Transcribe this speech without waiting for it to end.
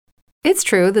It's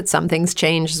true that some things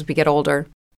change as we get older.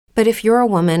 But if you're a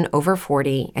woman over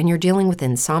 40 and you're dealing with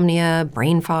insomnia,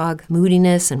 brain fog,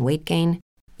 moodiness, and weight gain,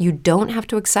 you don't have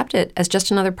to accept it as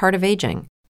just another part of aging.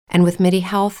 And with MIDI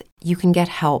Health, you can get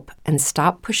help and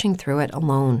stop pushing through it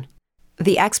alone.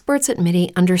 The experts at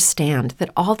MIDI understand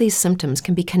that all these symptoms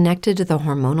can be connected to the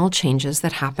hormonal changes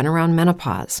that happen around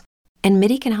menopause, and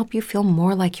MIDI can help you feel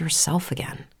more like yourself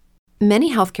again.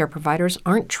 Many healthcare providers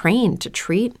aren't trained to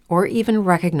treat or even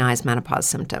recognize menopause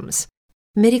symptoms.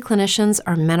 MIDI clinicians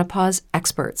are menopause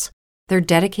experts. They're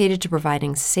dedicated to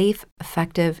providing safe,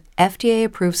 effective,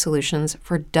 FDA-approved solutions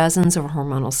for dozens of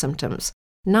hormonal symptoms,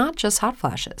 not just hot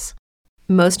flashes.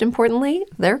 Most importantly,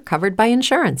 they're covered by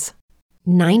insurance.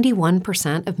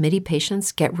 91% of MIDI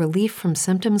patients get relief from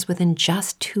symptoms within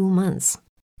just 2 months.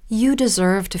 You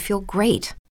deserve to feel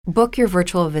great. Book your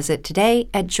virtual visit today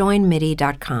at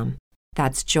joinmidi.com.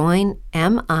 That's joinmidi.com.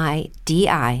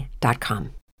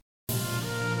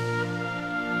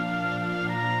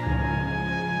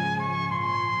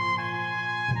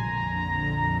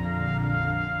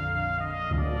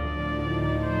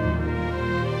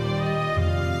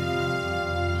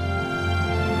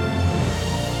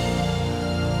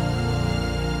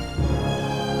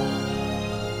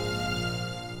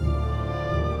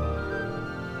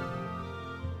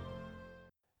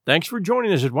 Thanks for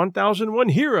joining us at 1001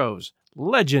 Heroes,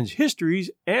 Legends,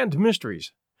 Histories, and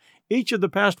Mysteries. Each of the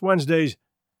past Wednesdays,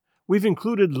 we've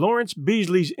included Lawrence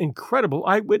Beasley's incredible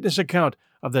eyewitness account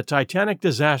of the Titanic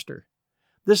disaster.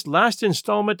 This last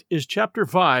installment is Chapter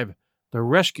 5, The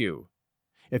Rescue.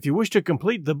 If you wish to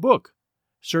complete the book,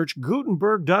 search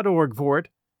Gutenberg.org for it,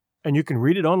 and you can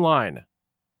read it online.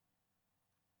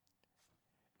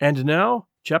 And now,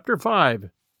 Chapter 5,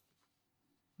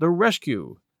 The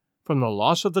Rescue, from The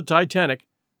Loss of the Titanic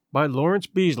by Lawrence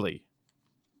Beasley.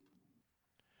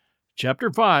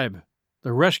 Chapter 5,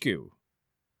 The Rescue.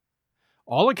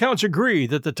 All accounts agree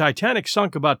that the Titanic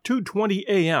sunk about 2:20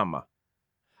 a.m.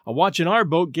 A watch in our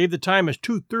boat gave the time as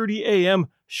 2:30 a.m.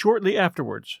 shortly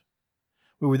afterwards.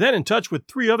 We were then in touch with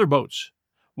 3 other boats.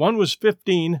 One was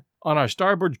 15 on our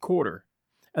starboard quarter,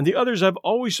 and the others I've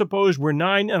always supposed were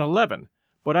 9 and 11,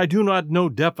 but I do not know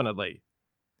definitely.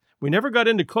 We never got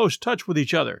into close touch with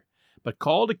each other, but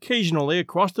called occasionally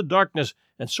across the darkness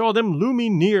and saw them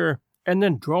looming near and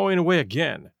then drawing away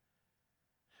again.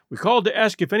 We called to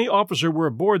ask if any officer were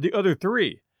aboard the other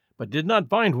 3, but did not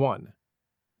find one.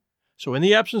 So in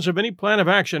the absence of any plan of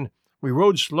action, we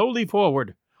rowed slowly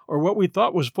forward, or what we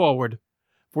thought was forward,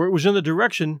 for it was in the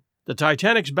direction the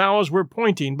Titanic's bows were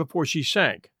pointing before she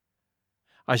sank.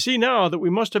 I see now that we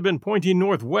must have been pointing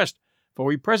northwest, for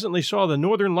we presently saw the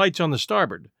northern lights on the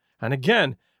starboard, and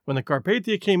again, when the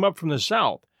Carpathia came up from the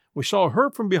south, we saw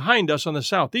her from behind us on the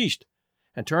southeast,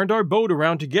 and turned our boat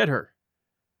around to get her.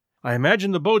 I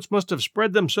imagine the boats must have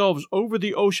spread themselves over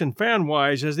the ocean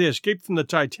fanwise as they escaped from the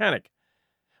Titanic,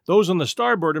 those on the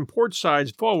starboard and port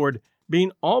sides forward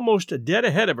being almost dead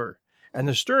ahead of her, and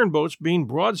the stern boats being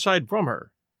broadside from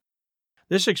her.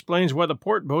 This explains why the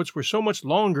port boats were so much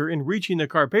longer in reaching the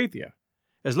Carpathia,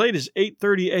 as late as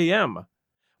 8:30 a.m.,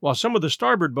 while some of the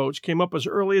starboard boats came up as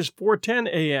early as 4:10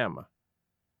 a.m.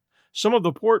 Some of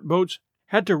the port boats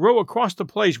had to row across the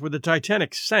place where the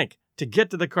Titanic sank to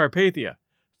get to the Carpathia,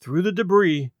 through the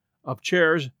debris of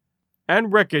chairs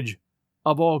and wreckage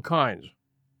of all kinds.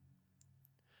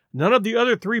 None of the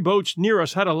other 3 boats near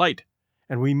us had a light,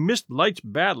 and we missed lights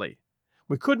badly.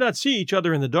 We could not see each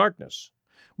other in the darkness.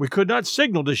 We could not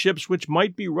signal to ships which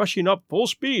might be rushing up full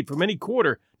speed from any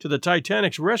quarter to the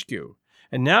Titanic's rescue,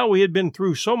 and now we had been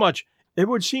through so much, it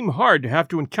would seem hard to have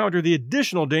to encounter the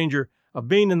additional danger of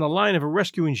being in the line of a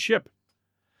rescuing ship.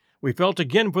 We felt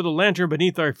again for the lantern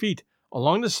beneath our feet,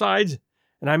 along the sides,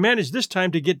 and I managed this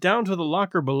time to get down to the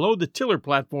locker below the tiller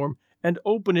platform and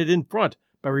open it in front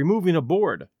by removing a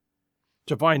board,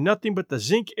 to find nothing but the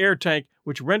zinc air tank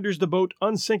which renders the boat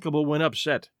unsinkable when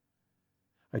upset.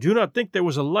 I do not think there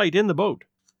was a light in the boat.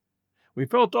 We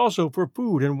felt also for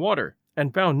food and water,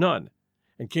 and found none,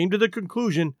 and came to the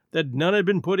conclusion that none had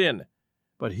been put in,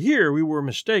 but here we were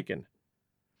mistaken.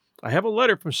 I have a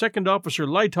letter from Second Officer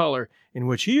Lightoller in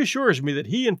which he assures me that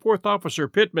he and Fourth Officer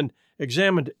Pittman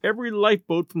examined every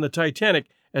lifeboat from the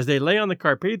Titanic as they lay on the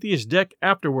Carpathia's deck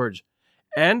afterwards,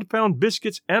 and found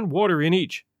biscuits and water in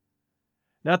each.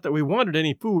 Not that we wanted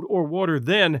any food or water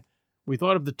then, we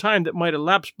thought of the time that might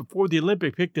elapse before the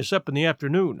Olympic picked us up in the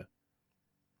afternoon.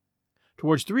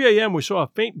 Towards 3 a.m. we saw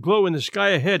a faint glow in the sky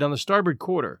ahead on the starboard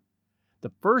quarter,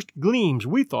 the first gleams,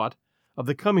 we thought, of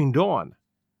the coming dawn.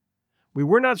 We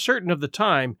were not certain of the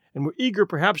time, and were eager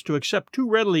perhaps to accept too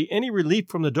readily any relief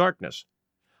from the darkness.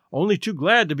 only too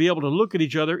glad to be able to look at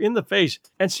each other in the face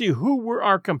and see who were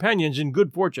our companions in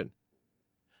good fortune.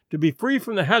 To be free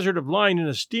from the hazard of lying in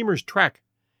a steamer's track,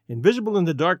 invisible in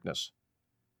the darkness.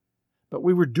 But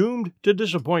we were doomed to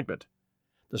disappointment.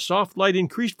 The soft light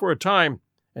increased for a time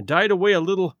and died away a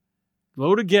little,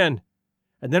 glowed again,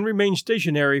 and then remained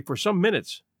stationary for some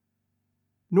minutes.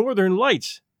 Northern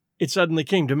Lights, it suddenly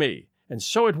came to me, and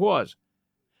so it was.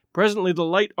 Presently the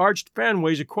light arched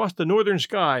fanways across the northern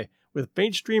sky, with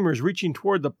faint streamers reaching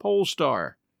toward the pole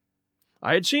star.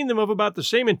 I had seen them of about the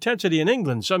same intensity in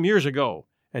England some years ago,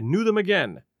 and knew them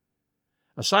again.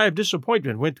 A sigh of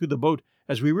disappointment went through the boat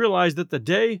as we realized that the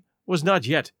day was not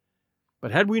yet.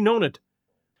 But had we known it,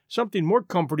 something more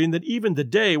comforting than even the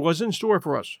day was in store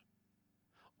for us.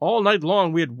 All night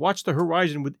long we had watched the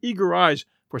horizon with eager eyes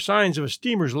for signs of a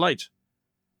steamer's lights.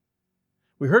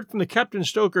 We heard from the captain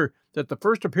stoker that the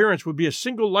first appearance would be a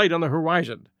single light on the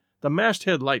horizon, the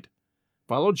masthead light,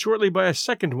 followed shortly by a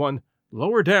second one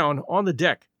lower down on the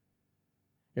deck.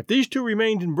 If these two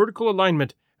remained in vertical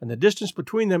alignment and the distance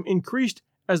between them increased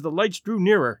as the lights drew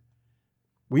nearer,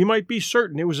 we might be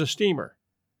certain it was a steamer.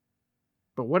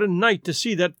 But what a night to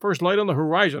see that first light on the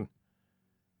horizon!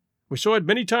 We saw it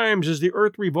many times as the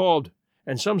earth revolved,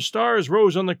 and some stars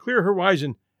rose on the clear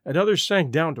horizon and others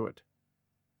sank down to it.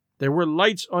 There were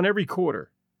lights on every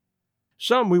quarter.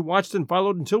 Some we watched and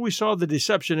followed until we saw the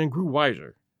deception and grew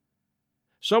wiser.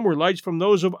 Some were lights from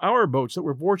those of our boats that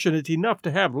were fortunate enough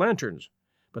to have lanterns,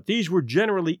 but these were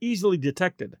generally easily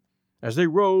detected, as they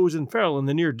rose and fell in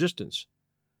the near distance.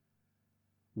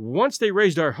 Once they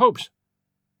raised our hopes,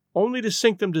 only to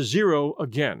sink them to zero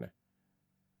again.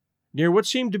 Near what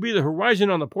seemed to be the horizon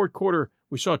on the port quarter,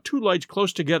 we saw two lights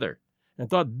close together, and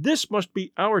thought this must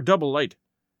be our double light.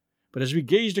 But as we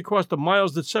gazed across the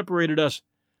miles that separated us,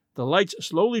 the lights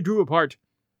slowly drew apart,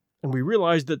 and we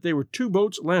realized that they were two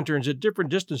boats' lanterns at different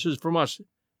distances from us,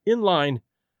 in line,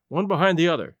 one behind the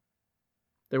other.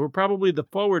 They were probably the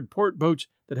forward port boats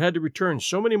that had to return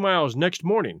so many miles next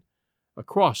morning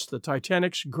across the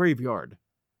Titanic's graveyard.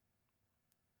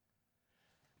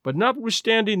 But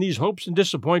notwithstanding these hopes and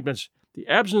disappointments, the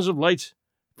absence of lights,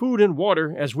 food and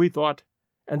water, as we thought,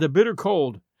 and the bitter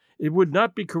cold, it would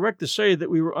not be correct to say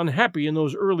that we were unhappy in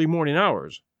those early morning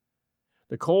hours.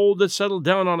 The cold that settled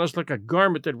down on us like a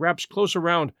garment that wraps close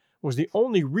around was the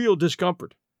only real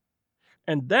discomfort,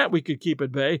 and that we could keep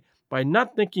at bay by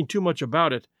not thinking too much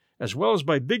about it, as well as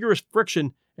by vigorous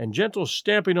friction and gentle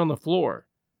stamping on the floor.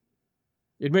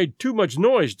 It made too much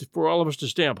noise for all of us to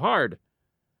stamp hard.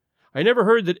 I never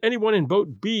heard that anyone in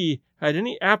Boat B had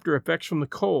any after effects from the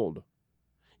cold.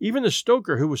 Even the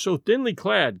stoker, who was so thinly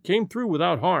clad, came through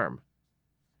without harm.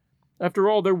 After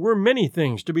all, there were many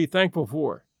things to be thankful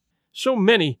for, so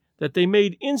many that they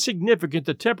made insignificant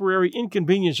the temporary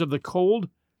inconvenience of the cold,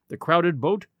 the crowded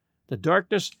boat, the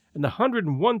darkness, and the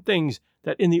 101 things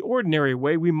that in the ordinary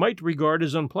way we might regard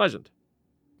as unpleasant.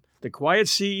 The quiet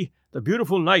sea, the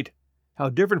beautiful night, how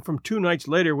different from 2 nights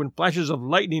later when flashes of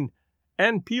lightning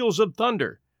and peals of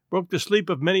thunder broke the sleep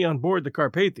of many on board the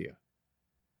Carpathia.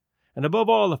 And above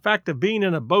all, the fact of being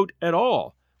in a boat at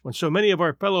all when so many of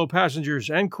our fellow passengers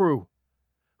and crew,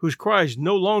 whose cries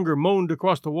no longer moaned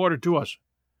across the water to us,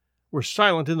 were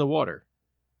silent in the water.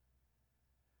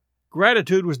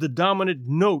 Gratitude was the dominant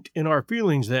note in our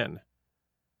feelings then,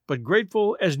 but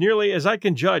grateful as nearly as I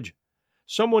can judge,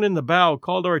 someone in the bow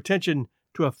called our attention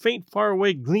to a faint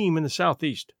faraway gleam in the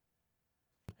southeast.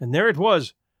 And there it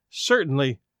was,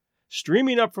 certainly,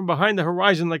 streaming up from behind the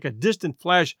horizon like a distant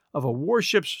flash of a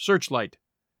warship's searchlight.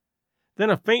 Then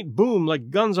a faint boom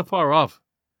like guns afar off,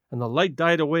 and the light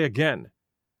died away again.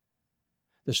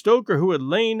 The stoker, who had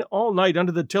lain all night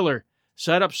under the tiller,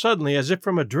 sat up suddenly as if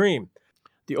from a dream,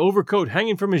 the overcoat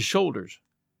hanging from his shoulders.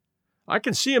 I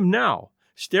can see him now,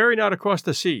 staring out across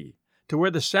the sea, to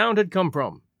where the sound had come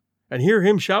from, and hear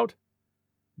him shout,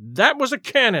 "That was a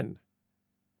cannon!"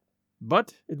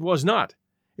 But it was not.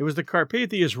 It was the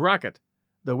Carpathia's rocket,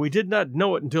 though we did not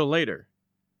know it until later.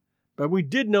 But we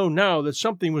did know now that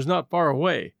something was not far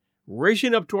away,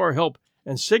 racing up to our help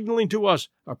and signaling to us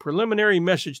a preliminary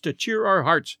message to cheer our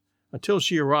hearts until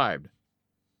she arrived.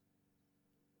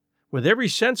 With every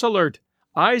sense alert,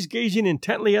 eyes gazing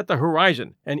intently at the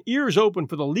horizon, and ears open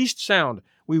for the least sound,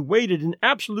 we waited in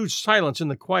absolute silence in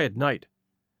the quiet night.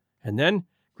 And then,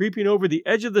 creeping over the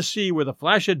edge of the sea where the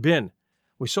flash had been,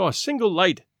 we saw a single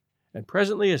light, and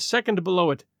presently a second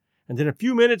below it, and in a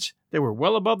few minutes they were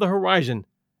well above the horizon,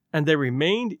 and they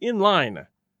remained in line.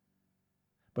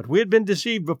 But we had been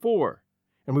deceived before,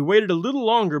 and we waited a little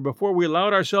longer before we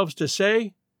allowed ourselves to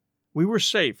say we were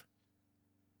safe.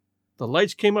 The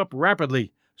lights came up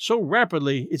rapidly, so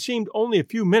rapidly it seemed only a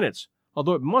few minutes,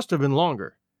 although it must have been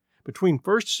longer, between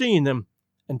first seeing them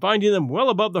and finding them well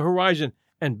above the horizon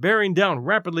and bearing down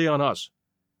rapidly on us.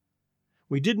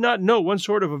 We did not know what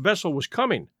sort of a vessel was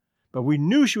coming, but we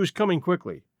knew she was coming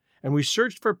quickly, and we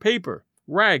searched for paper,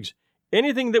 rags,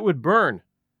 anything that would burn.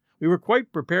 We were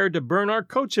quite prepared to burn our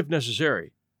coats if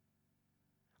necessary.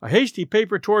 A hasty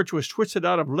paper torch was twisted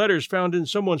out of letters found in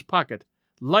someone's pocket,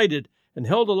 lighted, and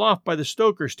held aloft by the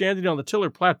stoker standing on the tiller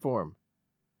platform.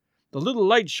 The little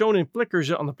light shone in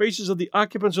flickers on the faces of the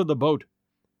occupants of the boat,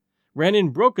 ran in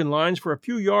broken lines for a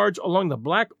few yards along the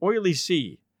black, oily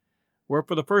sea, where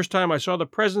for the first time I saw the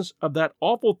presence of that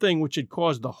awful thing which had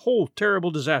caused the whole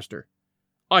terrible disaster.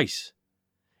 Ice,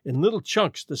 in little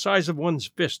chunks the size of one's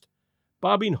fist,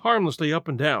 bobbing harmlessly up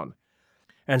and down,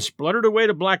 and spluttered away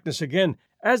to blackness again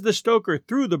as the stoker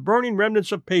threw the burning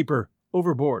remnants of paper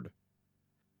overboard.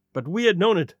 But we had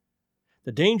known it.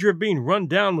 The danger of being run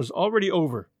down was already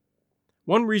over.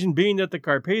 One reason being that the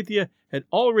Carpathia had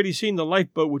already seen the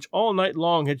lifeboat which all night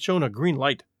long had shown a green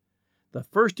light, the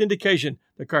first indication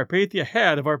the Carpathia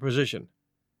had of our position.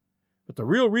 But the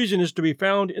real reason is to be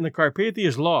found in the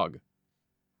Carpathia's log.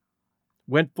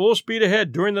 Went full speed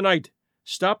ahead during the night,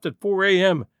 stopped at 4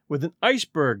 a.m. with an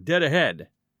iceberg dead ahead.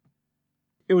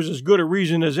 It was as good a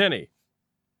reason as any.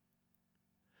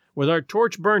 With our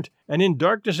torch burnt and in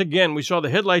darkness again, we saw the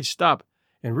headlights stop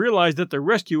and realized that the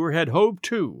rescuer had hove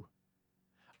to.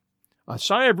 A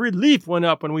sigh of relief went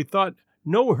up when we thought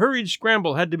no hurried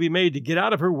scramble had to be made to get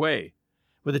out of her way,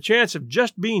 with a chance of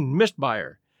just being missed by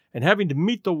her and having to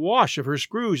meet the wash of her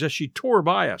screws as she tore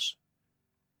by us.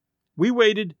 We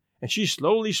waited, and she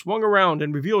slowly swung around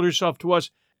and revealed herself to us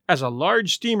as a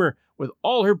large steamer with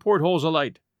all her portholes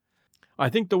alight. I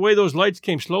think the way those lights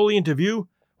came slowly into view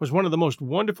was one of the most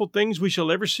wonderful things we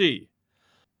shall ever see.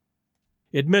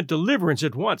 It meant deliverance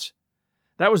at once.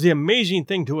 That was the amazing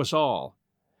thing to us all.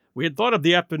 We had thought of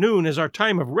the afternoon as our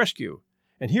time of rescue,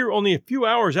 and here only a few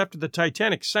hours after the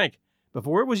Titanic sank,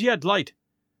 before it was yet light,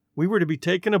 we were to be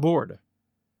taken aboard.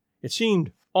 It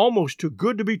seemed almost too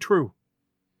good to be true,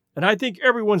 and I think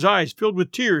everyone's eyes filled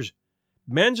with tears,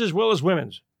 men's as well as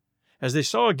women's, as they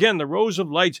saw again the rows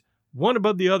of lights, one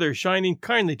above the other, shining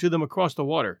kindly to them across the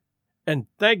water, and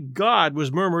 "Thank God"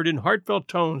 was murmured in heartfelt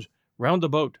tones round the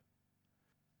boat.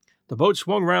 The boat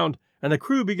swung round, and the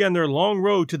crew began their long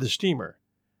row to the steamer.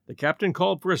 The captain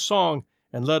called for a song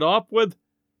and led off with,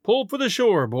 "Pull for the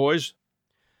shore, boys."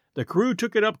 The crew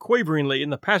took it up quaveringly,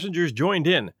 and the passengers joined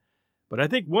in, but I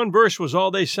think one verse was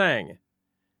all they sang.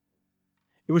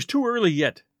 It was too early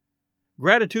yet.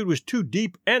 Gratitude was too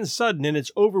deep and sudden in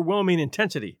its overwhelming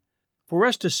intensity for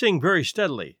us to sing very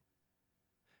steadily.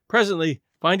 Presently,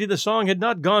 finding the song had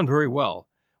not gone very well,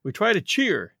 we tried a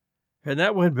cheer, and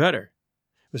that went better.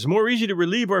 It was more easy to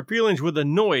relieve our feelings with a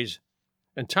noise,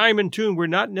 and time and tune were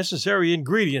not necessary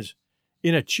ingredients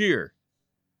in a cheer.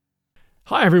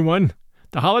 Hi, everyone.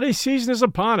 The holiday season is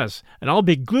upon us, and I'll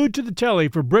be glued to the telly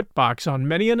for BritBox on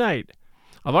many a night.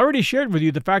 I've already shared with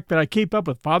you the fact that I keep up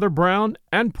with Father Brown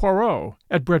and Poirot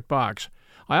at BritBox.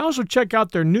 I also check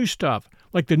out their new stuff,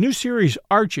 like the new series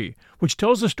Archie, which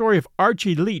tells the story of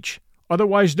Archie Leach,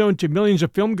 otherwise known to millions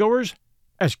of filmgoers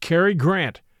as Cary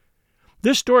Grant.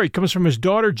 This story comes from his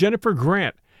daughter Jennifer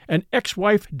Grant and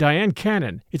ex-wife Diane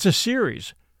Cannon. It's a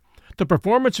series. The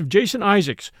performance of Jason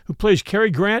Isaacs, who plays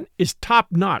Cary Grant, is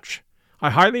top-notch. I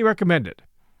highly recommend it.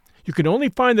 You can only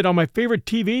find it on my favorite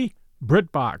TV,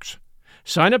 BritBox.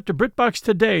 Sign up to BritBox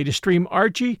today to stream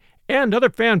Archie and other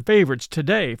fan favorites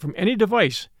today from any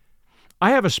device.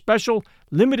 I have a special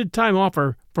limited-time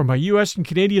offer for my U.S. and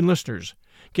Canadian listeners.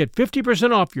 Get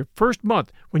 50% off your first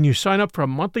month when you sign up for a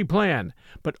monthly plan,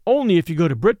 but only if you go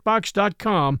to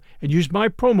BritBox.com and use my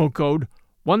promo code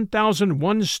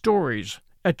 1001stories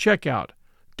at checkout.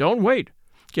 Don't wait.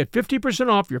 Get 50%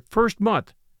 off your first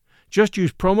month. Just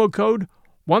use promo code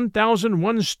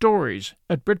 1001stories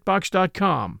at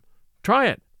BritBox.com. Try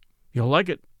it. You'll like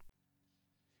it.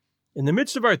 In the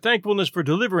midst of our thankfulness for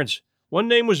deliverance, one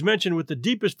name was mentioned with the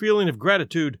deepest feeling of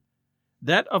gratitude,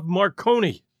 that of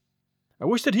Marconi. I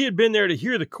wish that he had been there to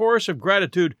hear the chorus of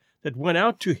gratitude that went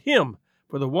out to him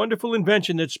for the wonderful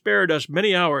invention that spared us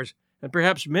many hours, and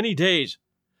perhaps many days,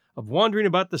 of wandering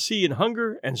about the sea in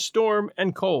hunger and storm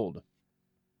and cold.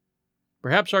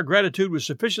 Perhaps our gratitude was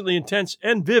sufficiently intense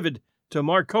and vivid to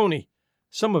Marconi,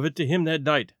 some of it to him that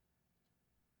night.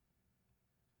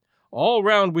 All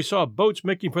round we saw boats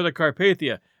making for the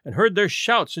Carpathia and heard their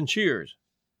shouts and cheers.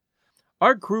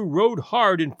 Our crew rowed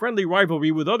hard in friendly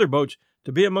rivalry with other boats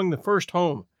to be among the first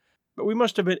home, but we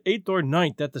must have been 8th or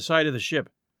 9th at the side of the ship.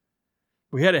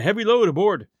 We had a heavy load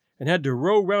aboard and had to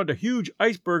row round a huge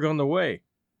iceberg on the way.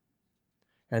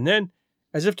 And then,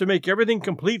 As if to make everything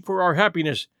complete for our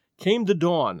happiness, came the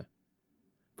dawn.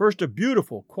 First a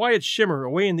beautiful, quiet shimmer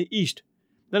away in the east,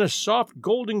 then a soft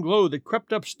golden glow that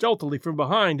crept up stealthily from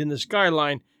behind in the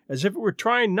skyline as if it were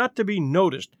trying not to be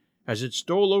noticed as it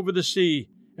stole over the sea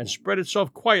and spread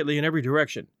itself quietly in every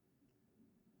direction.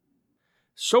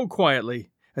 So quietly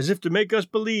as if to make us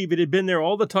believe it had been there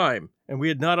all the time and we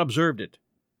had not observed it.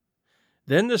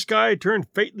 Then the sky turned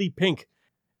faintly pink,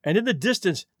 and in the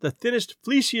distance the thinnest,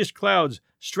 fleeciest clouds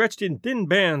stretched in thin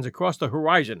bands across the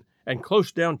horizon and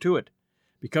close down to it,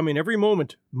 becoming every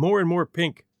moment more and more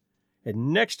pink.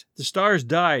 And next the stars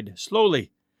died,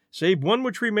 slowly, save one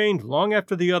which remained long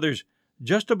after the others,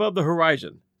 just above the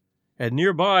horizon, and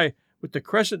nearby, with the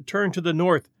crescent turned to the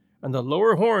north and the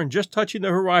lower horn just touching the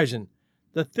horizon,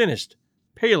 the thinnest,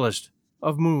 palest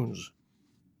of moons.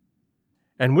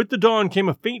 And with the dawn came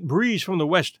a faint breeze from the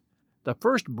west, the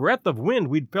first breath of wind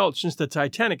we'd felt since the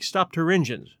Titanic stopped her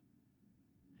engines.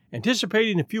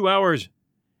 Anticipating a few hours,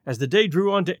 as the day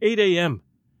drew on to 8 a.m.,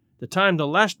 the time the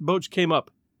last boats came up,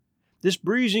 this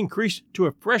breeze increased to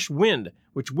a fresh wind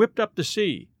which whipped up the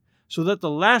sea, so that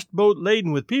the last boat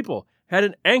laden with people had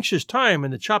an anxious time in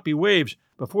the choppy waves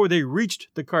before they reached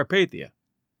the Carpathia.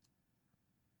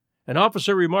 An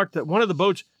officer remarked that one of the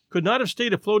boats could not have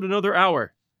stayed afloat another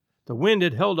hour. The wind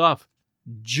had held off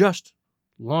just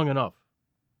long enough.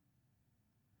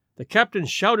 The captain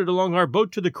shouted along our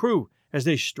boat to the crew as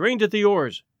they strained at the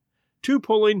oars, two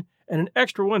pulling and an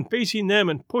extra one facing them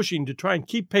and pushing to try and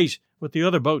keep pace with the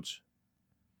other boats.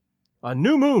 "A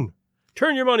new moon!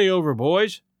 Turn your money over,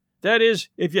 boys. That is,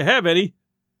 if you have any."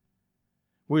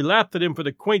 We laughed at him for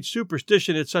the quaint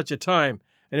superstition at such a time,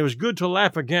 and it was good to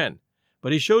laugh again,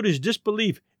 but he showed his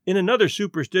disbelief in another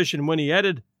superstition when he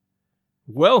added,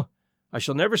 "Well, I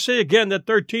shall never say again that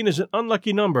 13 is an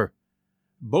unlucky number.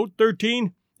 Boat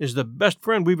 13 is the best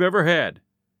friend we've ever had."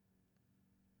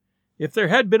 If there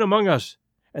had been among us,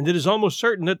 and it is almost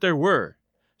certain that there were,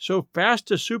 so fast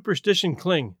does superstition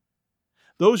cling,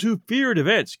 those who feared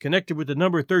events connected with the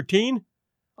number 13,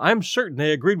 I am certain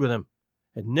they agreed with him,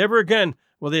 and never again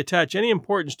will they attach any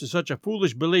importance to such a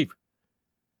foolish belief.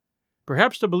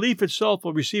 Perhaps the belief itself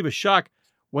will receive a shock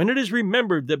when it is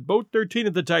remembered that Boat 13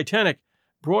 of the Titanic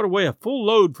brought away a full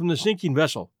load from the sinking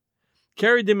vessel,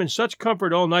 carried them in such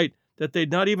comfort all night that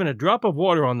they'd not even a drop of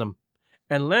water on them,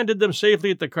 and landed them safely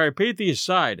at the Carpathia's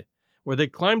side, where they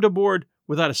climbed aboard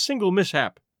without a single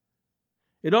mishap.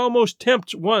 It almost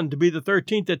tempts one to be the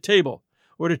 13th at table,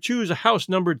 or to choose a house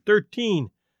numbered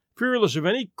 13, fearless of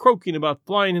any croaking about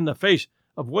flying in the face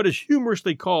of what is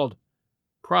humorously called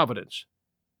Providence.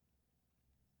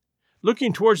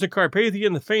 Looking towards the Carpathia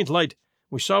in the faint light,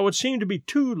 we saw what seemed to be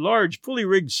two large, fully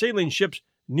rigged sailing ships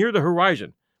near the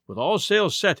horizon, with all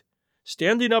sails set,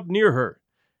 standing up near her,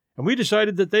 and we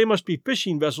decided that they must be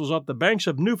fishing vessels off the banks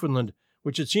of Newfoundland,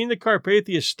 which had seen the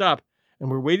Carpathia stop and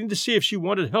were waiting to see if she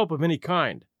wanted help of any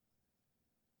kind.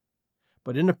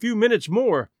 But in a few minutes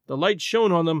more, the light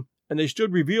shone on them, and they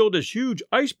stood revealed as huge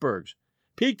icebergs,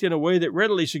 peaked in a way that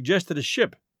readily suggested a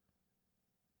ship.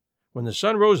 When the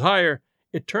sun rose higher,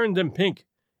 it turned them pink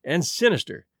and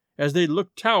sinister as they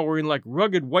looked towering like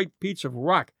rugged white peaks of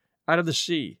rock out of the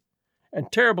sea,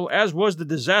 and terrible as was the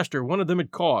disaster one of them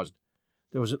had caused,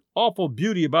 there was an awful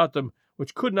beauty about them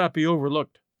which could not be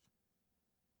overlooked.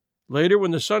 Later,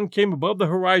 when the sun came above the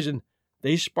horizon,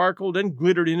 they sparkled and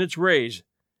glittered in its rays,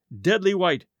 deadly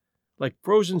white, like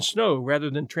frozen snow rather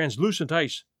than translucent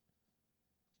ice.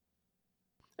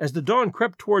 As the dawn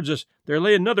crept towards us, there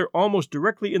lay another almost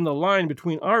directly in the line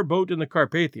between our boat and the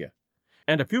Carpathia,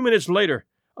 and a few minutes later,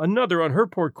 another on her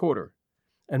port quarter,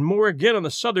 and more again on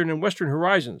the southern and western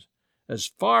horizons,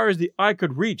 as far as the eye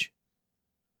could reach.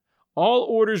 All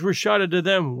orders were shouted to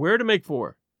them where to make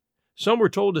for. Some were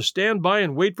told to stand by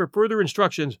and wait for further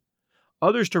instructions,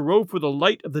 others to row for the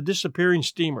light of the disappearing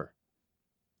steamer.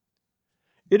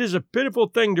 It is a pitiful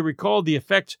thing to recall the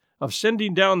effects of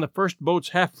sending down the first boats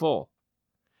half full.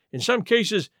 In some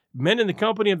cases, men in the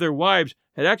company of their wives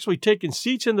had actually taken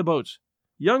seats in the boats,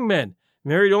 young men,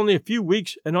 married only a few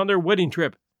weeks and on their wedding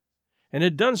trip, and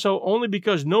had done so only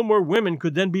because no more women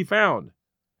could then be found.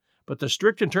 But the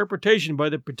strict interpretation by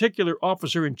the particular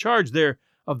officer in charge there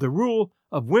of the rule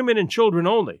of women and children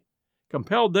only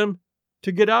compelled them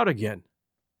to get out again.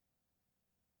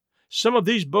 Some of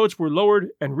these boats were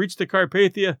lowered and reached the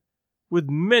Carpathia with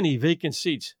many vacant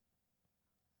seats.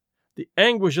 The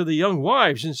anguish of the young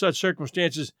wives in such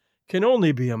circumstances can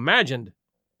only be imagined.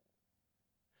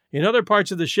 In other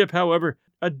parts of the ship, however,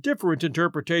 a different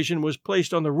interpretation was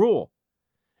placed on the rule,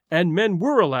 and men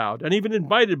were allowed and even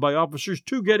invited by officers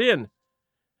to get in,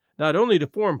 not only to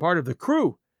form part of the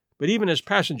crew, but even as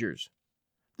passengers.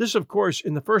 This, of course,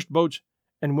 in the first boats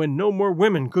and when no more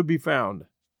women could be found.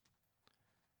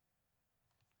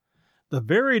 The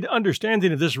varied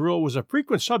understanding of this rule was a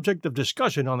frequent subject of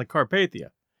discussion on the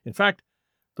Carpathia. In fact,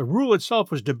 the rule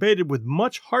itself was debated with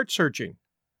much heart-searching.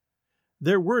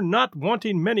 There were not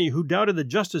wanting many who doubted the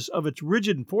justice of its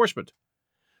rigid enforcement,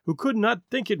 who could not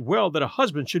think it well that a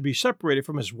husband should be separated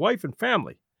from his wife and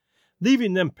family,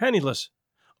 leaving them penniless,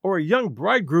 or a young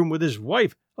bridegroom with his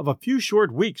wife of a few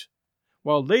short weeks,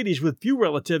 while ladies with few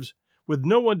relatives, with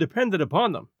no one dependent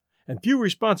upon them, and few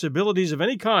responsibilities of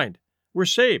any kind, were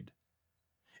saved.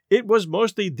 It was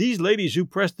mostly these ladies who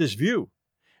pressed this view,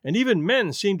 and even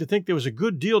men seemed to think there was a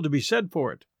good deal to be said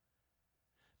for it.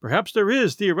 Perhaps there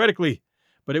is, theoretically,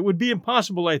 but it would be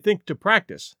impossible, I think, to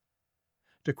practice.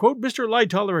 To quote Mr.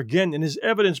 Lightoller again in his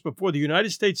evidence before the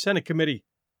United States Senate Committee,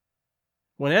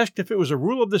 when asked if it was a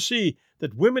rule of the sea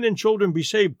that women and children be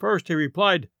saved first, he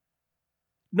replied,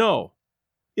 "No,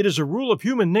 it is a rule of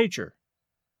human nature."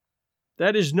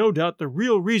 That is no doubt the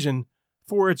real reason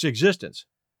for its existence.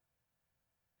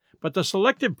 But the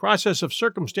selective process of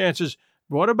circumstances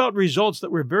brought about results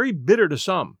that were very bitter to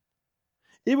some.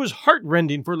 It was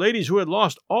heartrending for ladies who had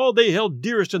lost all they held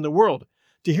dearest in the world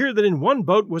to hear that in one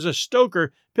boat was a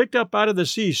stoker picked up out of the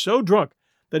sea so drunk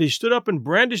that he stood up and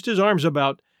brandished his arms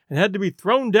about and had to be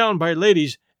thrown down by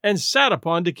ladies and sat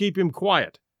upon to keep him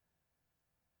quiet.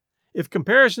 If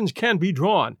comparisons can be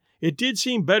drawn, it did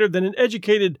seem better that an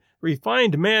educated,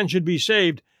 refined man should be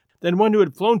saved than one who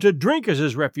had flown to drink as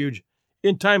his refuge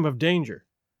in time of danger.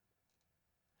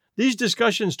 These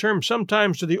discussions turn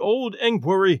sometimes to the old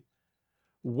enquiry,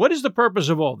 what is the purpose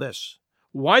of all this?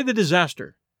 Why the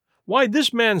disaster? Why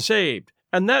this man saved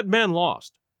and that man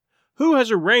lost? Who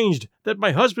has arranged that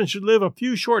my husband should live a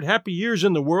few short happy years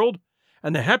in the world,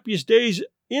 and the happiest days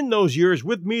in those years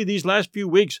with me these last few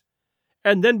weeks,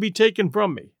 and then be taken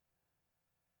from me?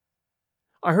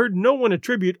 I heard no one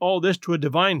attribute all this to a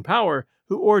divine power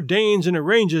who ordains and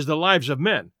arranges the lives of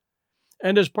men,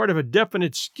 and as part of a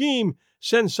definite scheme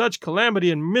sends such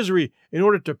calamity and misery in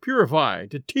order to purify,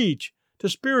 to teach, to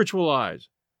spiritualize.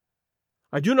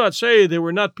 I do not say there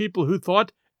were not people who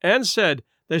thought and said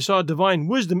they saw divine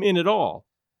wisdom in it all,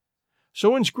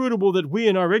 so inscrutable that we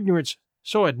in our ignorance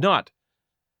saw it not.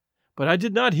 But I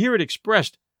did not hear it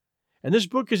expressed, and this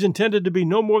book is intended to be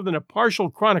no more than a partial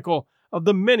chronicle of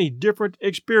the many different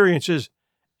experiences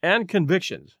and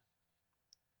convictions.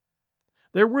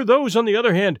 There were those, on the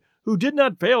other hand, who did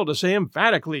not fail to say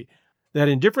emphatically that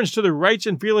indifference to the rights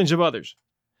and feelings of others,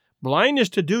 blindness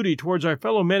to duty towards our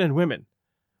fellow men and women,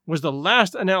 was the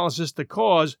last analysis the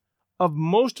cause of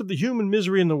most of the human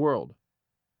misery in the world.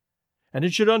 And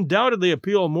it should undoubtedly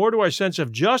appeal more to our sense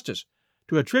of justice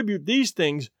to attribute these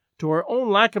things to our own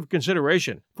lack of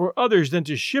consideration for others than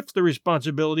to shift the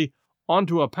responsibility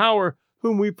onto a power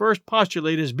whom we first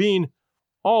postulate as being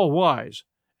all-wise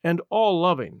and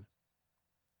all-loving.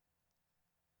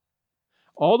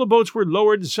 All the boats were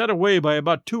lowered and set away by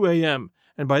about 2 a.m.,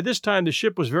 and by this time the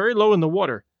ship was very low in the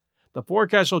water, the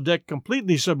forecastle deck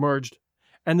completely submerged,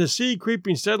 and the sea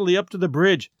creeping steadily up to the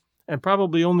bridge, and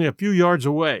probably only a few yards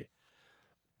away.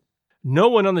 No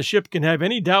one on the ship can have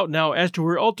any doubt now as to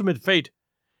her ultimate fate,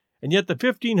 and yet the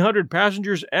 1,500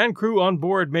 passengers and crew on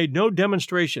board made no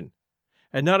demonstration,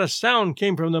 and not a sound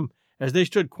came from them as they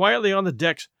stood quietly on the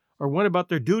decks or went about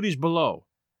their duties below.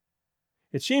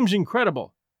 It seems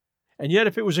incredible, and yet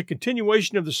if it was a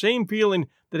continuation of the same feeling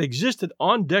that existed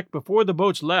on deck before the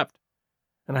boats left,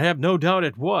 and I have no doubt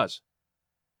it was,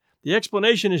 the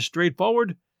explanation is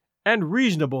straightforward and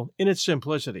reasonable in its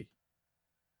simplicity.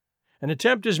 An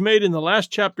attempt is made in the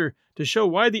last chapter to show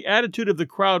why the attitude of the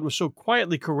crowd was so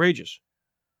quietly courageous.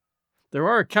 There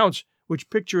are accounts which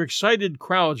picture excited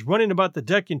crowds running about the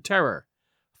deck in terror,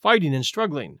 fighting and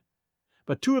struggling,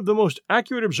 but two of the most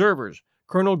accurate observers,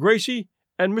 Colonel Gracie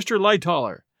and Mr.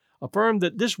 Lightoller, affirmed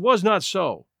that this was not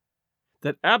so,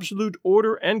 that absolute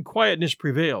order and quietness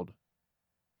prevailed.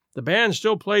 The band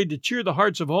still played to cheer the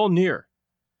hearts of all near.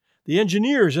 The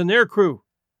engineers and their crew,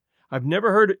 I've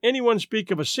never heard anyone speak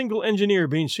of a single engineer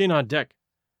being seen on deck,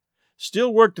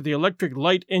 still worked at the electric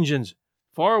light engines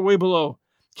far away below,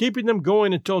 keeping them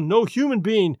going until no human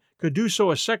being could do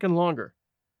so a second longer,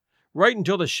 right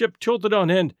until the ship tilted on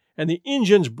end and the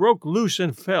engines broke loose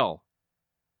and fell.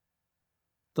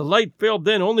 The light failed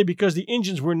then only because the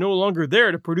engines were no longer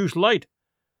there to produce light,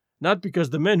 not because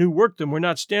the men who worked them were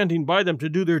not standing by them to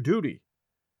do their duty.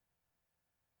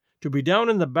 To be down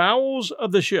in the bowels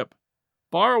of the ship,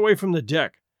 far away from the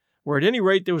deck, where at any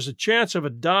rate there was a chance of a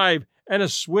dive and a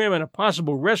swim and a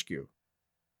possible rescue.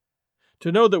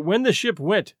 To know that when the ship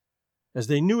went, as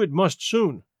they knew it must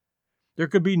soon, there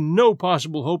could be no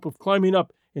possible hope of climbing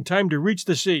up in time to reach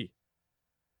the sea.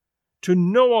 To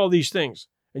know all these things,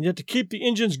 and yet to keep the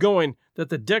engines going that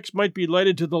the decks might be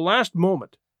lighted to the last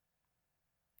moment,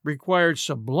 required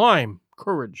sublime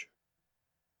courage.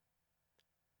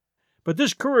 But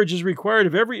this courage is required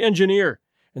of every engineer,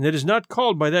 and it is not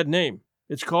called by that name.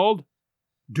 It's called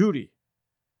duty.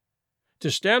 To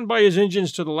stand by his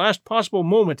engines to the last possible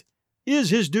moment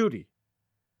is his duty.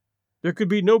 There could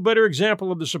be no better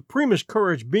example of the supremest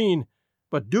courage being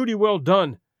but duty well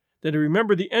done than to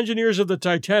remember the engineers of the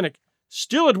Titanic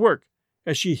still at work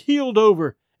as she heeled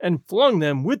over and flung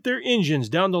them with their engines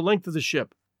down the length of the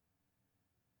ship.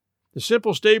 The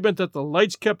simple statement that the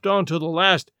lights kept on till the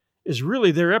last is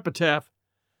really their epitaph,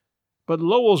 but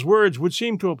Lowell's words would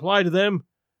seem to apply to them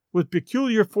with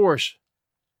peculiar force.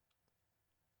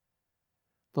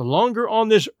 The longer on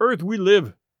this earth we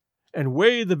live and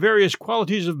weigh the various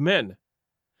qualities of men,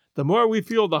 the more we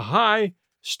feel the high,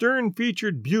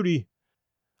 stern-featured beauty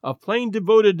of plain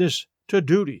devotedness to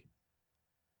duty,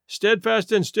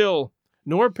 steadfast and still,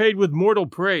 nor paid with mortal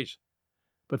praise,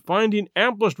 but finding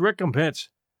amplest recompense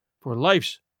for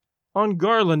life's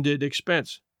ungarlanded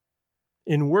expense,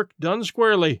 in work done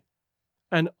squarely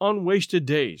and unwasted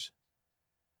days.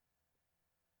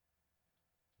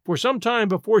 For some time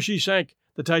before she sank,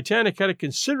 the Titanic had a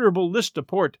considerable list to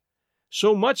port,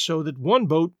 so much so that one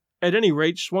boat, at any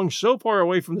rate, swung so far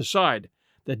away from the side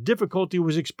that difficulty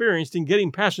was experienced in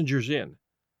getting passengers in.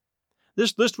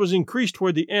 This list was increased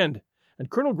toward the end, and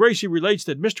Colonel Gracie relates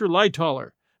that Mr.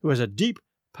 Lightoller, who has a deep,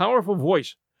 powerful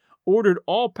voice, ordered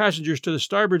all passengers to the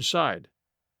starboard side.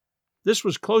 This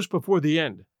was close before the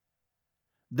end.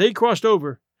 They crossed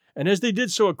over, and as they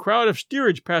did so, a crowd of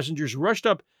steerage passengers rushed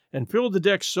up and filled the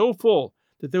deck so full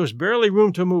that there was barely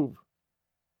room to move.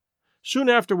 Soon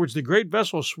afterwards, the great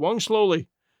vessel swung slowly,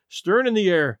 stern in the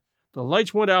air, the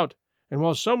lights went out, and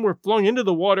while some were flung into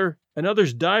the water and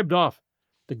others dived off,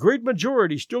 the great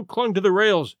majority still clung to the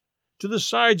rails, to the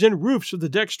sides and roofs of the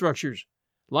deck structures,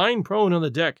 lying prone on the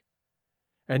deck.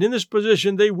 And in this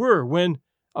position they were when,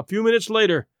 a few minutes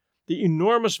later, the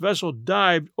enormous vessel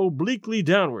dived obliquely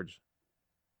downwards.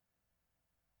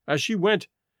 As she went,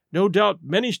 no doubt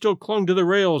many still clung to the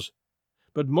rails,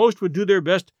 but most would do their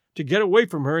best to get away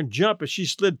from her and jump as she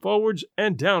slid forwards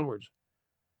and downwards.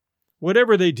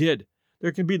 Whatever they did,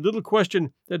 there can be little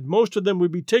question that most of them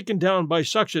would be taken down by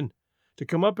suction, to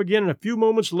come up again a few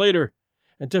moments later,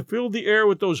 and to fill the air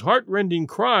with those heart-rending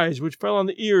cries which fell on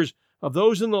the ears of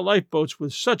those in the lifeboats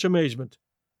with such amazement.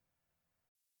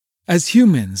 As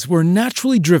humans, we're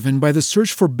naturally driven by the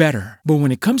search for better. But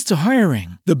when it comes to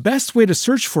hiring, the best way to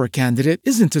search for a candidate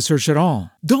isn't to search at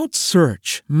all. Don't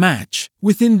search, match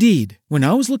with Indeed. When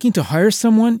I was looking to hire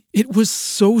someone, it was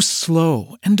so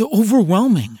slow and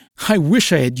overwhelming. I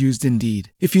wish I had used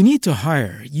Indeed. If you need to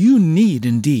hire, you need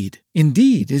Indeed.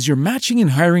 Indeed is your matching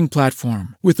and hiring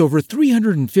platform with over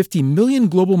 350 million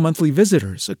global monthly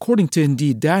visitors, according to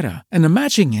Indeed data, and a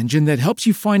matching engine that helps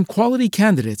you find quality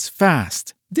candidates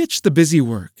fast. Ditch the busy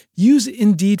work. Use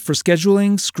Indeed for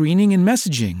scheduling, screening, and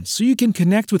messaging so you can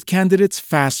connect with candidates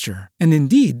faster. And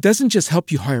Indeed doesn't just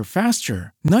help you hire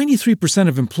faster. 93%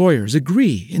 of employers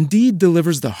agree Indeed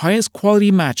delivers the highest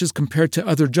quality matches compared to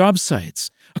other job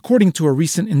sites, according to a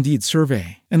recent Indeed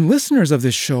survey. And listeners of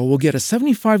this show will get a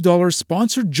 $75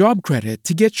 sponsored job credit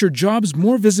to get your jobs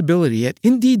more visibility at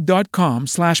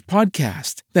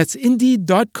Indeed.com/podcast. That's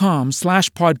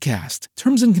Indeed.com/podcast.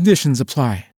 Terms and conditions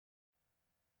apply.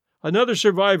 Another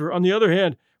survivor, on the other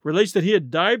hand, relates that he had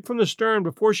dived from the stern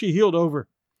before she heeled over,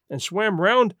 and swam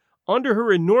round under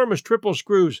her enormous triple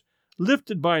screws,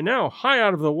 lifted by now high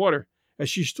out of the water as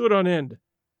she stood on end.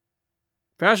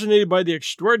 Fascinated by the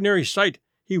extraordinary sight,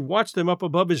 he watched them up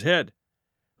above his head,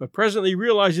 but presently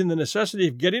realizing the necessity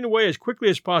of getting away as quickly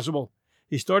as possible,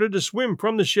 he started to swim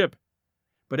from the ship.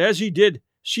 But as he did,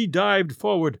 she dived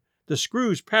forward, the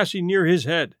screws passing near his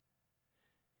head.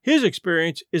 His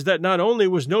experience is that not only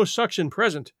was no suction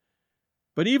present,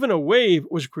 but even a wave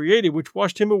was created which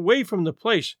washed him away from the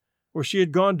place where she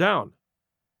had gone down.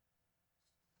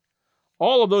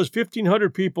 All of those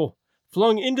 1,500 people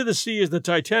flung into the sea as the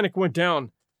Titanic went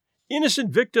down, innocent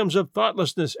victims of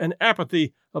thoughtlessness and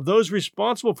apathy of those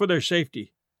responsible for their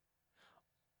safety.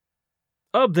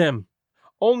 Of them,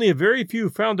 only a very few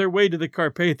found their way to the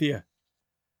Carpathia.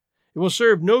 It will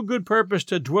serve no good purpose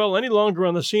to dwell any longer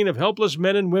on the scene of helpless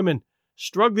men and women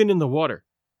struggling in the water.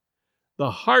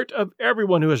 The heart of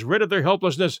everyone who has read of their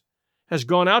helplessness has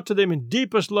gone out to them in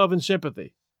deepest love and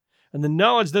sympathy, and the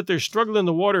knowledge that their struggle in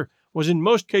the water was in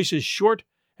most cases short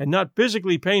and not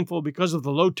physically painful because of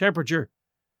the low temperature.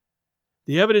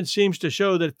 The evidence seems to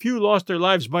show that few lost their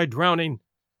lives by drowning,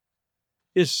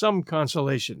 is some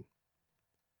consolation.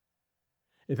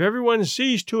 if everyone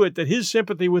sees to it that his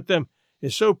sympathy with them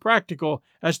is so practical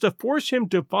as to force him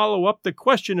to follow up the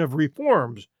question of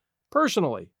reforms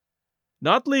personally,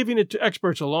 not leaving it to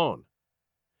experts alone,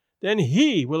 then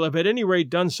he will have at any rate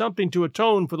done something to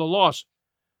atone for the loss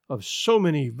of so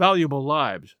many valuable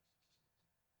lives.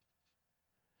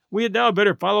 We had now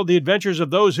better follow the adventures of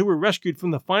those who were rescued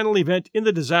from the final event in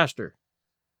the disaster.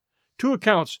 Two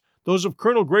accounts, those of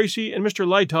Colonel Gracie and Mr.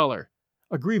 Lightoller,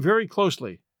 agree very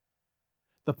closely.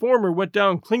 The former went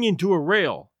down clinging to a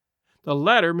rail. The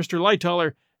latter, Mr.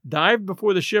 Lightoller, dived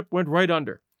before the ship went right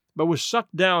under, but was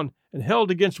sucked down and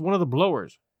held against one of the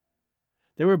blowers.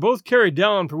 They were both carried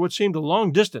down for what seemed a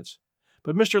long distance,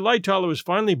 but Mr. Lightoller was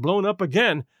finally blown up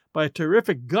again by a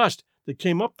terrific gust that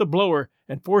came up the blower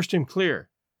and forced him clear.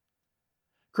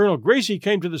 Colonel Gracie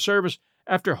came to the surface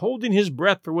after holding his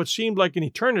breath for what seemed like an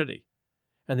eternity,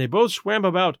 and they both swam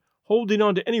about, holding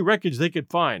on to any wreckage they could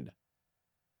find.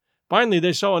 Finally,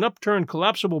 they saw an upturned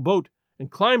collapsible boat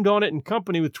and climbed on it in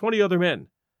company with 20 other men,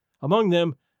 among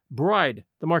them Bride,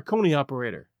 the Marconi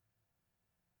operator.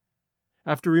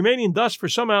 After remaining thus for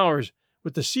some hours,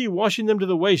 with the sea washing them to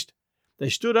the waist, they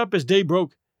stood up as day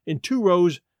broke, in 2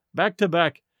 rows, back to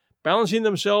back, balancing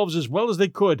themselves as well as they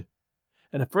could,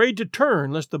 and afraid to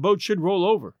turn lest the boat should roll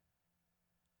over.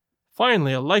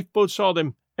 Finally, a lifeboat saw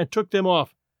them and took them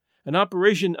off, an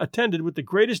operation attended with the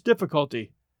greatest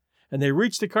difficulty, and they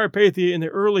reached the Carpathia in the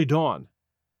early dawn.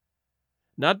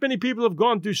 Not many people have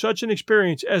gone through such an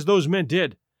experience as those men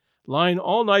did, lying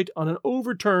all night on an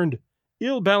overturned,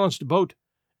 ill-balanced boat,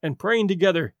 and praying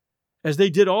together, as they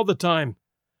did all the time,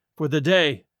 for the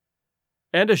day,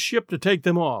 and a ship to take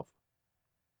them off.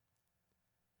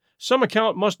 Some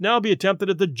account must now be attempted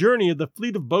of the journey of the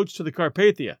fleet of boats to the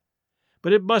Carpathia,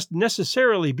 but it must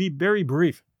necessarily be very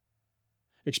brief.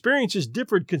 Experiences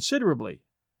differed considerably.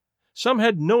 Some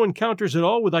had no encounters at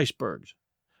all with icebergs,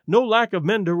 no lack of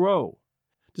men to row,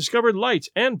 discovered lights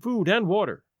and food and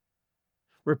water,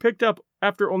 were picked up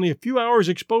after only a few hours'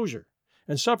 exposure,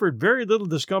 and suffered very little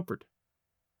discomfort.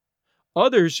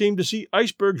 Others seemed to see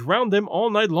icebergs round them all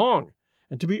night long,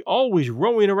 and to be always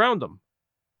rowing around them.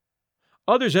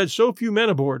 Others had so few men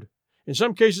aboard, in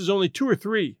some cases only 2 or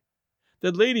 3,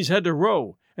 that ladies had to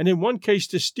row, and in one case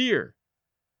to steer.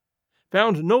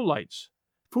 Found no lights,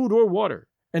 food or water,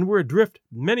 and were adrift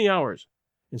many hours,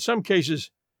 in some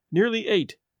cases nearly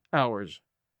 8 hours.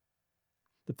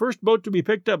 The first boat to be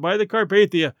picked up by the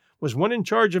Carpathia was one in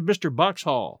charge of Mr.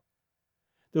 Boxhall.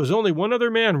 There was only one other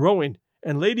man rowing,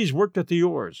 and ladies worked at the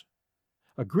oars.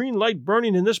 A green light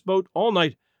burning in this boat all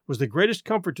night was the greatest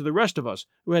comfort to the rest of us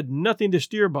who had nothing to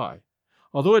steer by.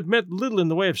 Although it meant little in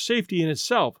the way of safety in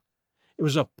itself, it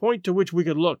was a point to which we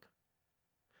could look.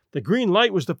 The green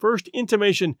light was the first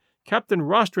intimation Captain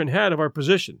Rostron had of our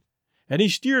position, and he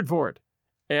steered for it,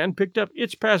 and picked up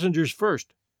its passengers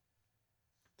first.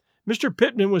 Mr.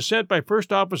 Pittman was sent by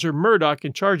First Officer Murdoch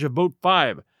in charge of Boat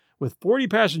 5, with 40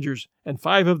 passengers and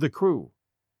 5 of the crew.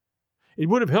 It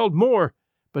would have held more,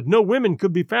 but no women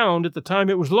could be found at the time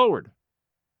it was lowered.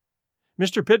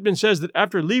 Mr. Pittman says that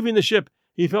after leaving the ship,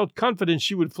 he felt confident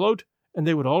she would float and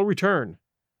they would all return.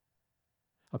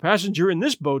 A passenger in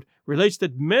this boat relates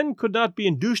that men could not be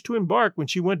induced to embark when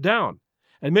she went down,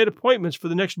 and made appointments for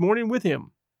the next morning with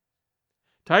him.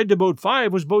 Tied to Boat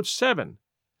 5 was Boat 7,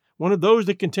 one of those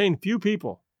that contained few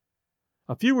people.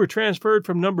 A few were transferred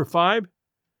from number 5,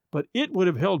 but it would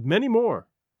have held many more.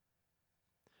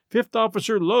 Fifth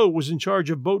Officer Lowe was in charge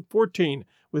of Boat 14,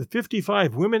 with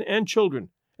 55 women and children,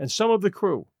 and some of the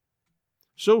crew.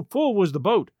 So full was the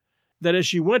boat that as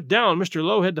she went down, Mr.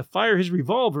 Lowe had to fire his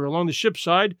revolver along the ship's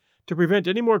side to prevent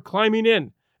any more climbing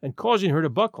in and causing her to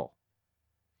buckle.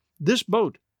 This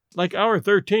boat, like our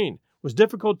 13, was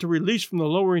difficult to release from the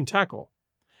lowering tackle,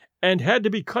 and had to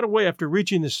be cut away after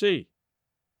reaching the sea.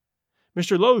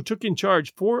 Mr. Lowe took in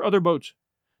charge 4 other boats,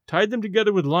 tied them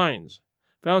together with lines,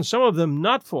 found some of them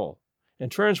not full,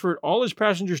 and transferred all his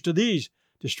passengers to these,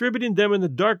 distributing them in the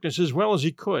darkness as well as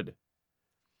he could.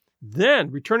 Then,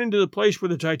 returning to the place where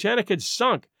the Titanic had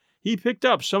sunk, he picked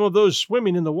up some of those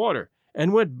swimming in the water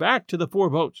and went back to the 4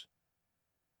 boats.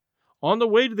 On the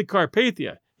way to the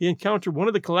Carpathia, he encountered one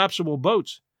of the collapsible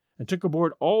boats and took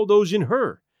aboard all those in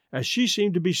her, as she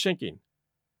seemed to be sinking.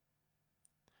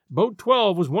 Boat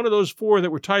 12 was one of those 4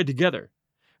 that were tied together,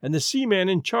 and the seaman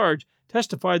in charge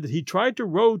testified that he tried to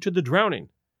row to the drowning,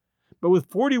 but with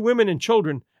 40 women and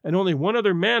children and only one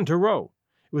other man to row,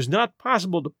 it was not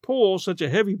possible to pull such a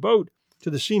heavy boat to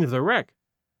the scene of the wreck.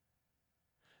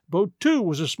 Boat 2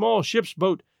 was a small ship's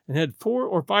boat and had 4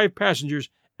 or 5 passengers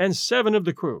and 7 of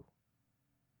the crew.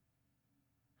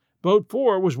 Boat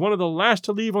 4 was one of the last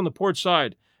to leave on the port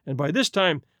side, and by this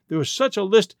time There was such a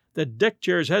list that deck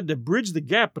chairs had to bridge the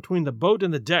gap between the boat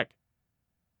and the deck.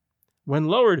 When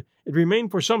lowered, it remained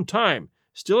for some time,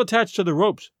 still attached to the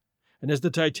ropes, and as the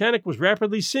Titanic was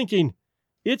rapidly sinking,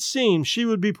 it seemed she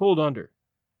would be pulled under.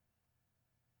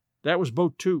 That was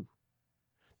Boat 2.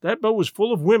 That boat was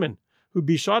full of women who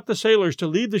besought the sailors to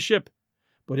leave the ship,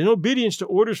 but in obedience to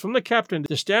orders from the captain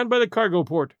to stand by the cargo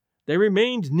port, they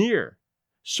remained near.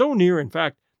 So near, in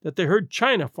fact, that they heard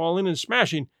china falling and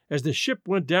smashing as the ship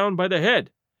went down by the head,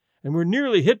 and were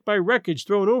nearly hit by wreckage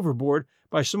thrown overboard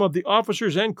by some of the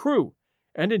officers and crew,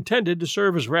 and intended to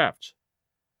serve as rafts.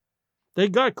 They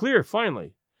got clear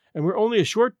finally, and were only a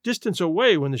short distance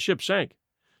away when the ship sank,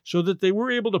 so that they were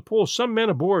able to pull some men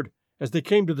aboard as they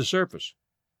came to the surface.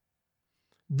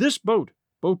 This boat,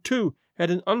 Boat 2,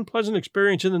 had an unpleasant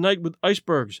experience in the night with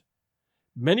icebergs.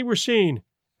 Many were seen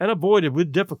and avoided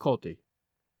with difficulty.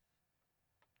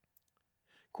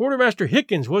 Quartermaster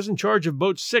Hickens was in charge of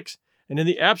Boat 6, and in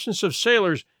the absence of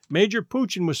sailors, Major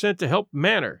Poochen was sent to help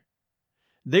man her.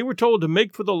 They were told to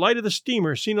make for the light of the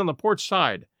steamer seen on the port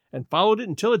side, and followed it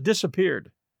until it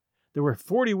disappeared. There were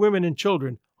 40 women and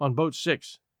children on Boat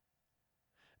 6.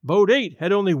 Boat 8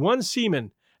 had only one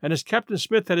seaman, and as Captain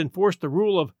Smith had enforced the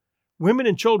rule of women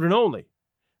and children only,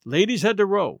 ladies had to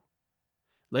row.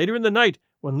 Later in the night,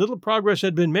 when little progress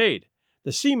had been made,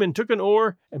 the seaman took an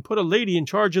oar and put a lady in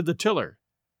charge of the tiller.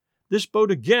 This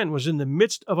boat again was in the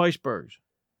midst of icebergs.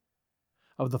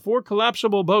 Of the 4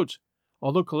 collapsible boats,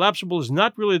 although collapsible is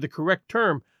not really the correct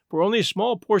term, for only a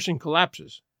small portion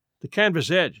collapses, the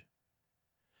canvas edge.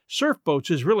 Surf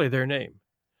boats is really their name.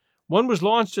 One was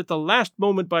launched at the last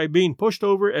moment by being pushed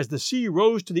over as the sea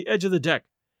rose to the edge of the deck,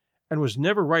 and was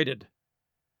never righted.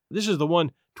 This is the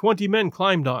one 20 men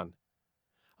climbed on.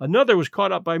 Another was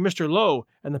caught up by Mr. Lowe,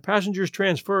 and the passengers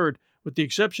transferred, with the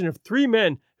exception of 3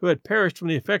 men who had perished from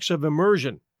the effects of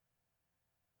immersion.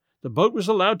 The boat was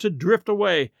allowed to drift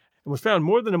away, and was found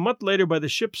more than a month later by the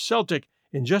ship Celtic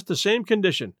in just the same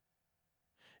condition.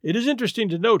 It is interesting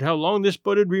to note how long this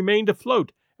boat had remained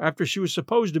afloat after she was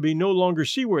supposed to be no longer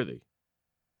seaworthy.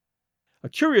 A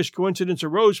curious coincidence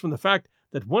arose from the fact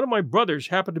that one of my brothers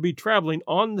happened to be traveling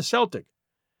on the Celtic,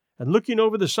 and looking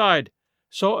over the side,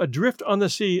 saw adrift on the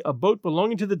sea a boat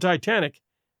belonging to the Titanic,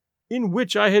 in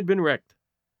which I had been wrecked.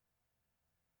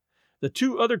 The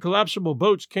 2 other collapsible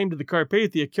boats came to the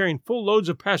Carpathia carrying full loads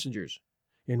of passengers.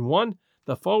 In one,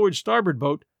 the forward starboard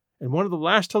boat, and one of the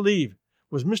last to leave,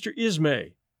 was Mr.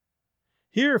 Ismay.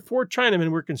 Here 4 Chinamen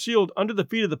were concealed under the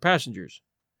feet of the passengers.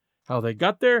 How they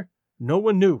got there, no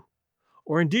one knew,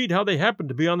 or indeed how they happened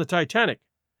to be on the Titanic,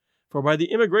 for by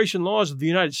the immigration laws of the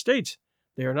United States,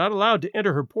 they are not allowed to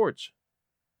enter her ports.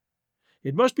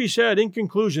 It must be said, in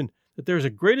conclusion, that there is a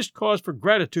greatest cause for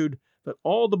gratitude that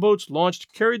all the boats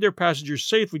launched carried their passengers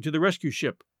safely to the rescue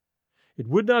ship. It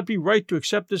would not be right to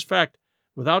accept this fact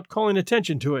without calling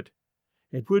attention to it.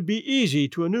 It would be easy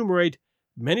to enumerate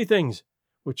many things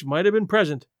which might have been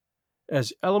present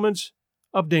as elements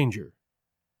of danger.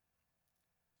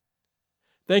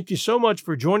 Thank you so much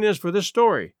for joining us for this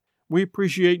story. We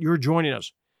appreciate your joining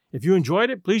us. If you enjoyed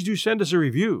it, please do send us a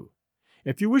review.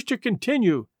 If you wish to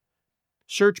continue,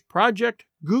 search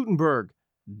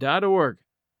projectgutenberg.org.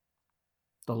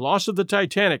 The Loss of the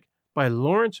Titanic by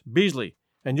Lawrence Beasley,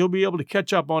 and you'll be able to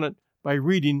catch up on it by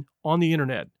reading on the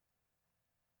internet.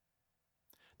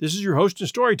 This is your host and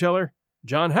storyteller,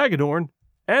 John Hagedorn,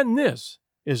 and this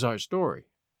is our story.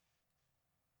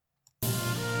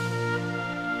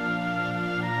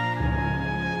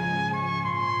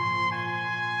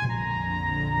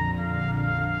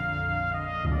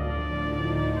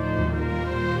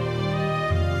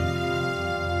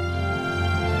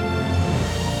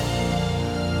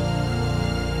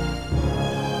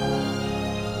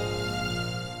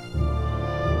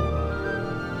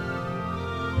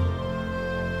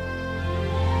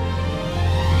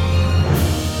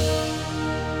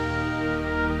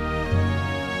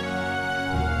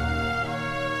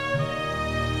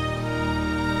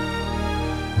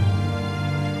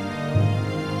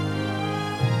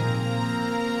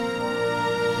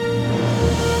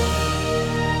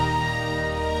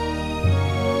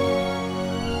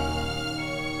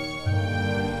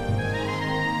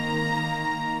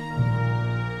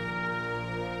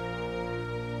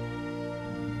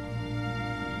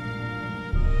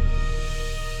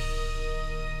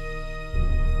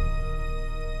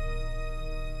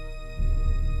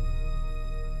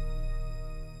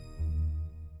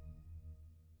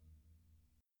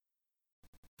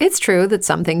 It's true that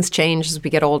some things change as we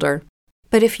get older.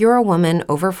 But if you're a woman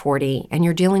over 40 and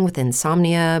you're dealing with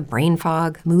insomnia, brain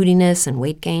fog, moodiness, and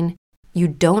weight gain, you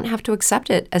don't have to accept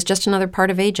it as just another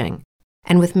part of aging.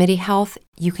 And with MIDI Health,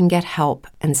 you can get help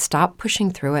and stop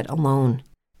pushing through it alone.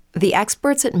 The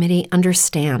experts at MIDI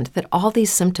understand that all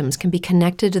these symptoms can be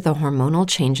connected to the hormonal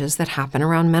changes that happen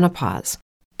around menopause,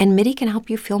 and MIDI can help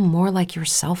you feel more like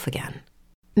yourself again.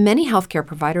 Many healthcare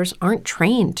providers aren't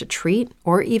trained to treat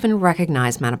or even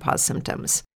recognize menopause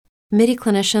symptoms. MIDI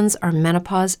clinicians are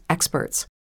menopause experts.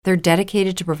 They're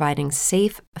dedicated to providing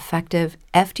safe, effective,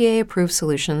 FDA-approved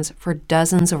solutions for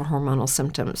dozens of hormonal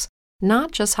symptoms,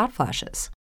 not just hot flashes.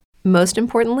 Most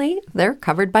importantly, they're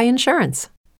covered by insurance.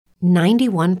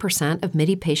 91% of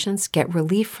MIDI patients get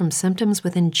relief from symptoms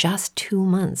within just 2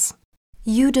 months.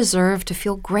 You deserve to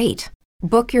feel great.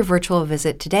 Book your virtual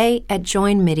visit today at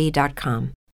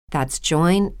joinmidi.com. That's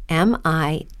joinmidi.com.